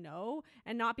always want to know,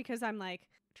 and not because I'm like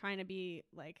trying to be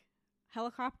like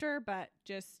helicopter, but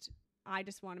I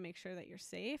just want to make sure that you're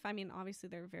safe. I mean, obviously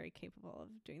they're very capable of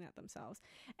doing that themselves.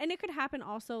 And it could happen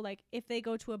also like if they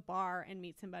go to a bar and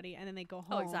meet somebody and then they go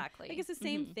home. Oh, exactly. Like it's the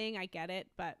same thing. I get it,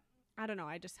 but I don't know.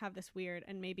 I just have this weird,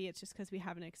 and maybe it's just because we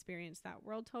haven't experienced that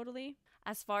world totally.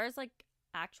 As far as like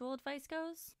actual advice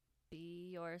goes, be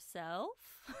yourself.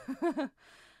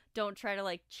 Don't try to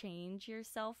like change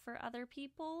yourself for other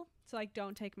people. So like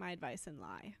don't take my advice and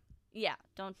lie. Yeah,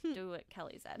 don't do what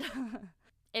Kelly said.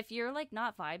 If you're like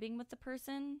not vibing with the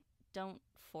person, don't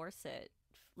force it.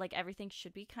 Like everything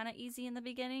should be kind of easy in the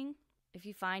beginning. If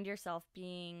you find yourself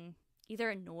being either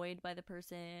annoyed by the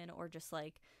person or just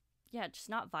like, yeah, just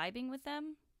not vibing with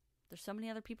them, there's so many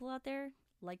other people out there,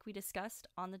 like we discussed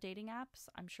on the dating apps.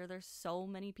 I'm sure there's so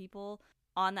many people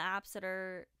on the apps that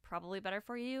are probably better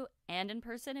for you, and in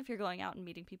person if you're going out and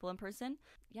meeting people in person.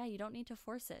 Yeah, you don't need to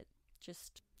force it.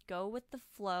 Just go with the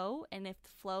flow, and if the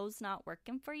flow's not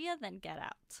working for you, then get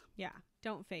out. Yeah,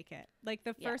 don't fake it. Like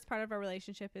the first part of a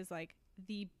relationship is like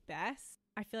the best.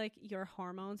 I feel like your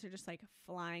hormones are just like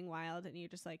flying wild and you're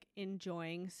just like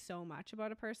enjoying so much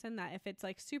about a person that if it's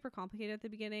like super complicated at the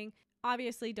beginning,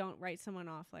 obviously don't write someone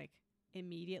off like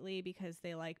immediately because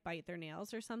they like bite their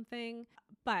nails or something.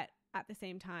 But at the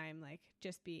same time, like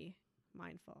just be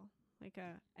mindful. Like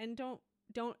and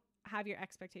don't have your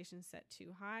expectations set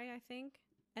too high, I think.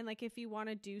 And like if you want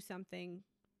to do something,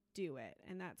 do it.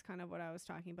 And that's kind of what I was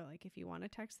talking about. Like if you want to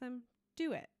text them,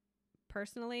 do it.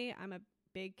 Personally, I'm a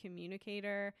big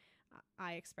communicator.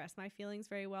 I express my feelings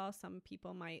very well. Some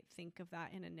people might think of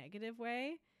that in a negative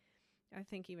way. I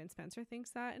think even Spencer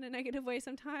thinks that in a negative way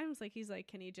sometimes. Like he's like,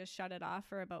 can you just shut it off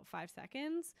for about 5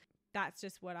 seconds? That's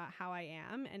just how I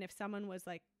am. And if someone was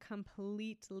like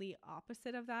completely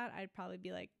opposite of that, I'd probably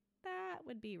be like, that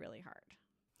would be really hard.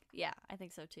 Yeah, I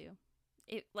think so too.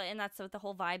 And that's with the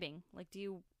whole vibing. Like, do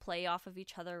you play off of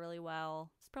each other really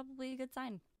well? It's probably a good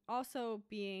sign. Also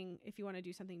if you want to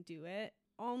do something, do it.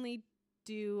 Only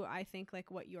do, I think,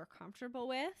 like what you're comfortable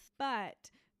with,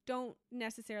 but don't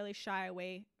necessarily shy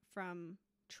away from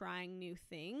trying new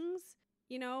things,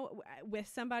 you know, with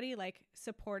somebody, like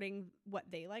supporting what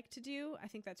they like to do. I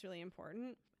think that's really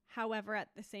important. However, at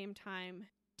the same time,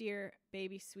 dear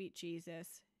baby sweet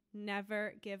Jesus,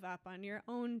 never give up on your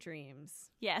own dreams.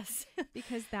 Yes.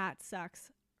 Because that sucks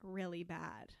really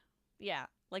bad. Yeah.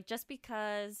 Like just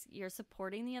because you're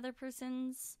supporting the other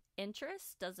person's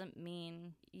interest doesn't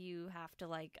mean you have to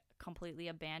like completely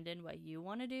abandon what you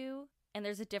want to do. And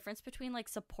there's a difference between like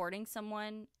supporting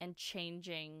someone and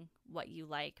changing what you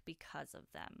like because of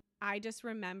them. I just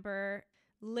remember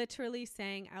literally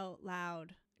saying out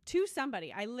loud to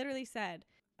somebody, I literally said,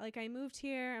 like, I moved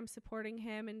here, I'm supporting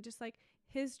him, and just like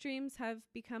his dreams have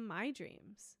become my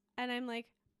dreams. And I'm like,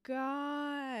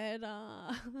 God,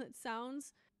 it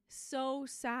sounds so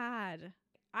sad.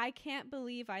 I can't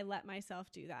believe I let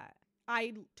myself do that.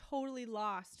 I totally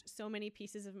lost so many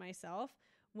pieces of myself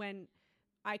when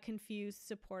I confused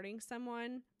supporting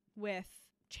someone with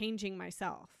changing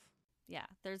myself. Yeah,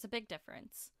 there's a big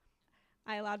difference.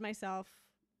 I allowed myself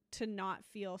to not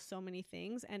feel so many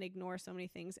things and ignore so many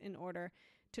things in order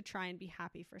to try and be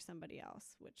happy for somebody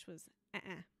else, which was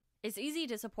It's easy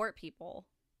to support people,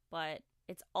 but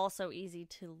it's also easy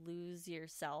to lose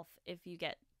yourself if you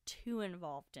get too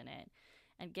involved in it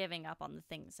and giving up on the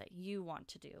things that you want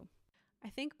to do. I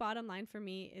think bottom line for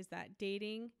me is that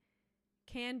dating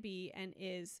can be and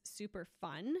is super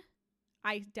fun.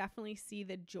 I definitely see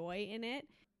the joy in it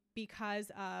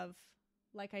because of,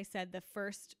 like I said, the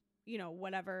first,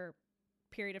 whatever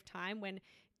period of time when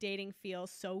dating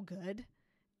feels so good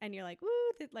and you're like,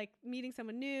 woo, like meeting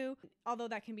someone new. Although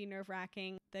that can be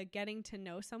nerve-wracking, the getting to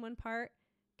know someone part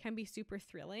can be super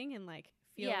thrilling and like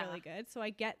feel really good. So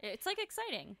I get it's like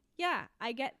exciting. Yeah,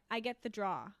 I get the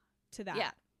draw to that.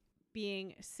 Yeah.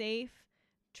 Being safe,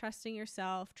 trusting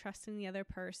yourself, trusting the other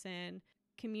person,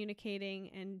 communicating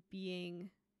and being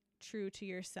true to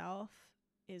yourself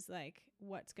is like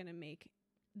what's going to make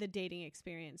the dating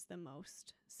experience the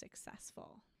most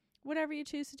successful. Whatever you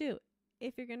choose to do.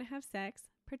 If you're going to have sex,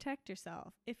 protect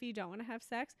yourself. If you don't want to have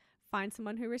sex, find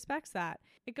someone who respects that.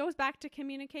 It goes back to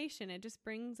communication. It just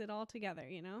brings it all together,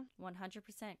 100%.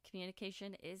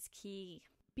 Communication is key.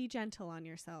 Be gentle on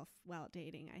yourself while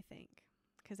dating, I think.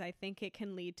 Because I think it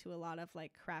can lead to a lot of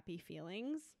like crappy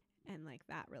feelings and like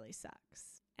that really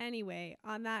sucks. Anyway,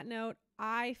 on that note,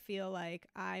 I feel like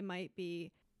I might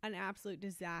be an absolute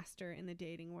disaster in the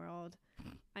dating world.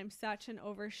 I'm such an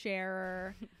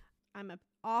oversharer. I'm an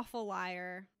awful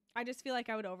liar. I just feel like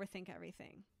I would overthink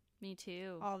everything. Me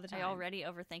too. All the time. I already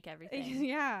overthink everything.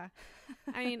 Yeah.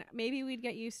 I mean, maybe we'd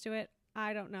get used to it.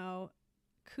 I don't know.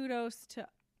 Kudos to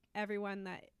everyone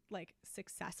that like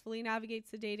successfully navigates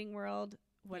the dating world,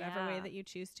 whatever way that you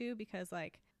choose to, because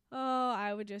like,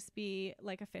 I would just be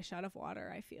like a fish out of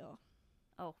water, I feel.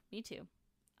 Oh, me too.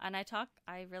 And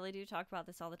I really do talk about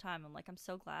this all the time. I'm like, I'm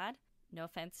so glad. No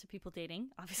offense to people dating.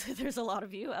 Obviously, there's a lot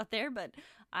of you out there, but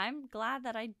I'm glad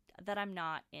that I'm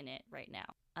not in it right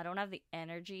now. I don't have the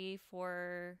energy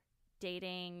for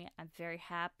dating. I'm very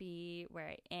happy where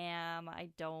I am.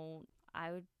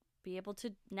 I would be able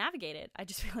to navigate it. I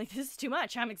just feel like this is too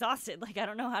much. I'm exhausted. Like, I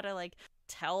don't know how to like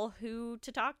tell who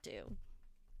to talk to.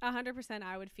 100%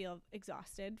 I would feel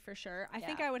exhausted for sure. I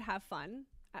think I would have fun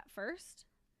at first.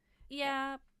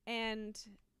 Yeah. And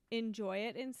enjoy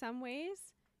it in some ways.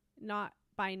 Not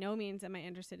by no means am I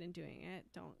interested in doing it.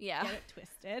 Don't get it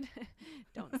twisted.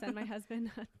 Don't send my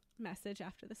husband a message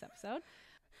after this episode.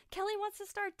 Kelly wants to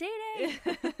start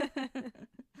dating.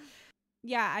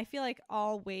 Yeah, I feel like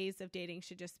all ways of dating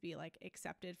should just be like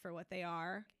accepted for what they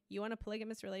are. You want a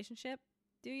polygamous relationship?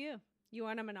 Do you? You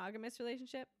want a monogamous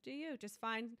relationship? Do you? Just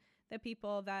find the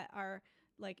people that are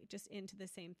like just into the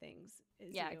same things.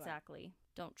 Yeah, exactly.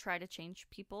 Don't try to change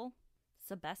people. It's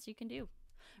the best you can do.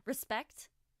 Respect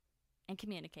and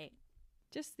communicate.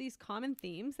 Just these common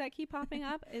themes that keep popping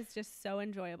up is just so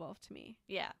enjoyable to me.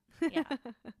 Yeah. Yeah.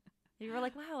 You were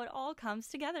like, wow, it all comes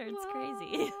together. It's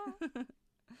crazy.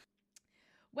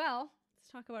 Well,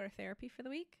 let's talk about our therapy for the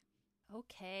week.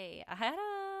 Okay. I had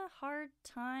a hard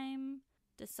time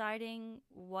deciding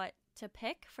what to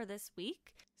pick for this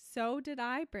week. So did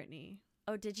I, Brittany.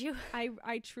 Oh, did you?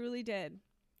 I truly did.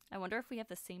 I wonder if we have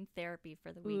the same therapy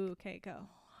for the week. Ooh, okay, go.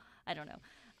 I don't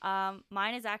know.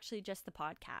 Mine is actually just the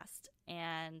podcast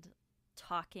and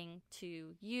talking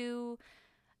to you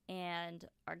and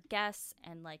our guests,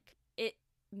 and like it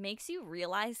makes you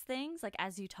realize things like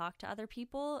as you talk to other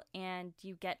people and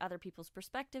you get other people's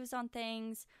perspectives on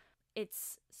things.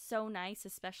 It's so nice,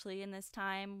 especially in this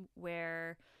time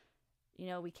where,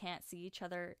 we can't see each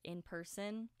other in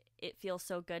person. It feels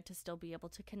so good to still be able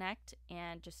to connect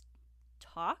and just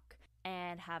talk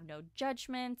and have no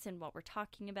judgments in what we're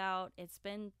talking about. It's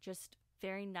been just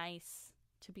very nice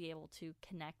to be able to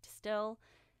connect still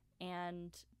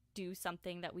and do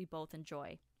something that we both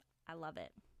enjoy. I love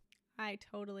it. I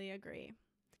totally agree.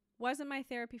 Wasn't my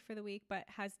therapy for the week, but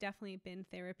has definitely been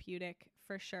therapeutic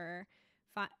for sure.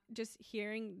 Just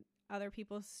hearing other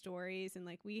people's stories, and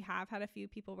like we have had a few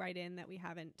people write in that we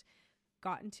haven't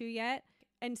gotten to yet.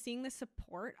 And seeing the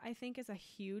support, I think, is a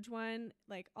huge one.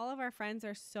 Like all of our friends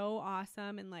are so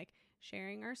awesome and like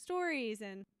sharing our stories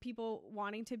and people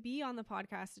wanting to be on the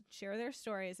podcast and share their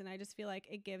stories. And I just feel like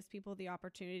it gives people the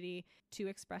opportunity to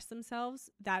express themselves.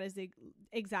 That is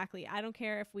exactly. I don't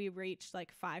care if we reach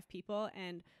like 5 people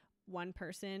and one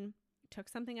person took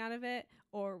something out of it,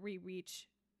 or we reach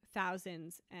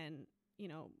thousands and, you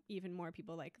know, even more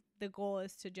people. Like the goal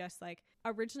is to just like,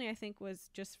 originally I think was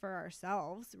just for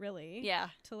ourselves, really,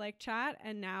 to like chat,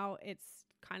 and now it's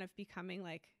kind of becoming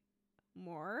like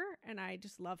more, and I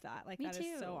just love that. Like, that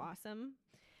is so awesome.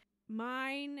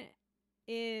 Mine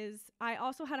is, I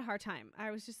also had a hard time.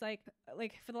 I was just like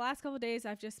for the last couple of days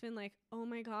I've just been like, oh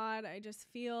my god, I just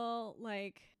feel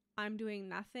like I'm doing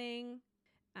nothing,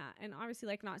 and obviously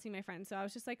like not seeing my friends. So I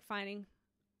was just like finding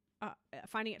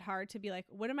it hard to be like,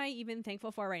 what am I even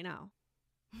thankful for right now?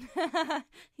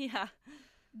 Yeah.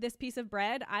 This piece of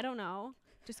bread? I don't know.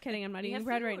 Just kidding. I'm not eating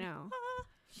bread right now.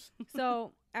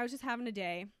 So I was just having a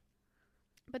day.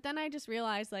 But then I just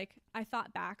realized, like, I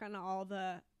thought back on all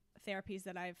the therapies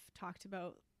that I've talked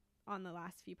about on the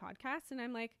last few podcasts. And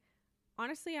I'm like,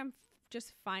 honestly, I'm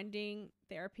just finding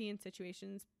therapy in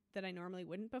situations that I normally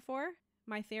wouldn't before.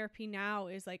 My therapy now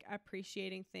is like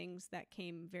appreciating things that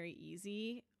came very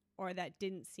easy or that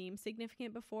didn't seem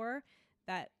significant before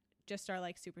that just are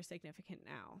like super significant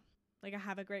now. Like, I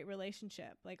have a great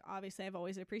relationship. Like, obviously I've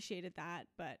always appreciated that,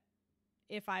 but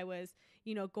if I was,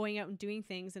 you know, going out and doing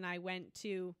things and I went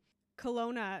to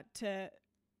Kelowna to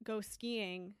go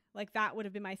skiing, like that would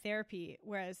have been my therapy.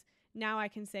 Whereas now I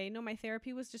can say, no, my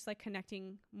therapy was just like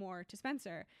connecting more to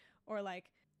Spencer, or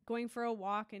like going for a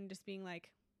walk and just being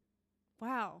like,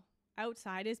 wow,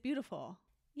 outside is beautiful.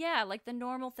 Yeah, like the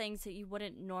normal things that you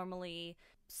wouldn't normally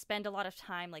spend a lot of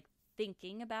time like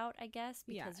thinking about, I guess,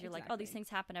 because you're like, oh, these things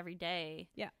happen every day.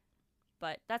 Yeah.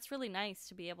 But that's really nice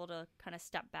to be able to kind of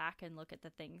step back and look at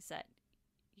the things that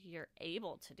you're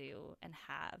able to do and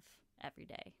have every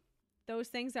day. Those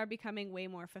things are becoming way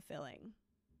more fulfilling,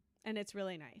 and it's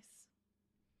really nice.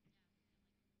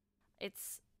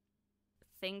 It's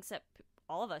things that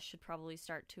all of us should probably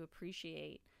start to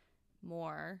appreciate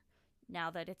more now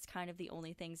that it's kind of the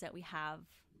only things that we have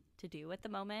to do at the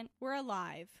moment. We're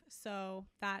alive, so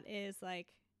that is like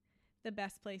the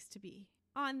best place to be.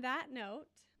 On that note,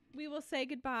 we will say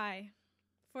goodbye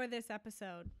for this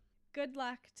episode. Good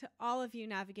luck to all of you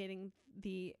navigating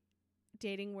the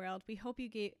dating world. We hope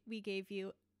we gave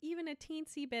you even a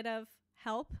teensy bit of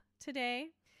help today.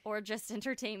 Or just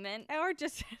entertainment. Or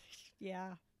just,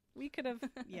 yeah. We could have,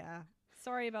 yeah.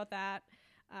 Sorry about that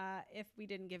if we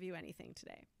didn't give you anything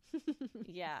today.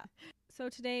 Yeah. So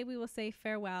today we will say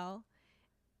farewell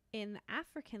in the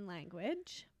African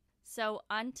language. So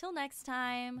until next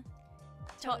time,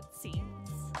 tot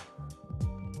scenes.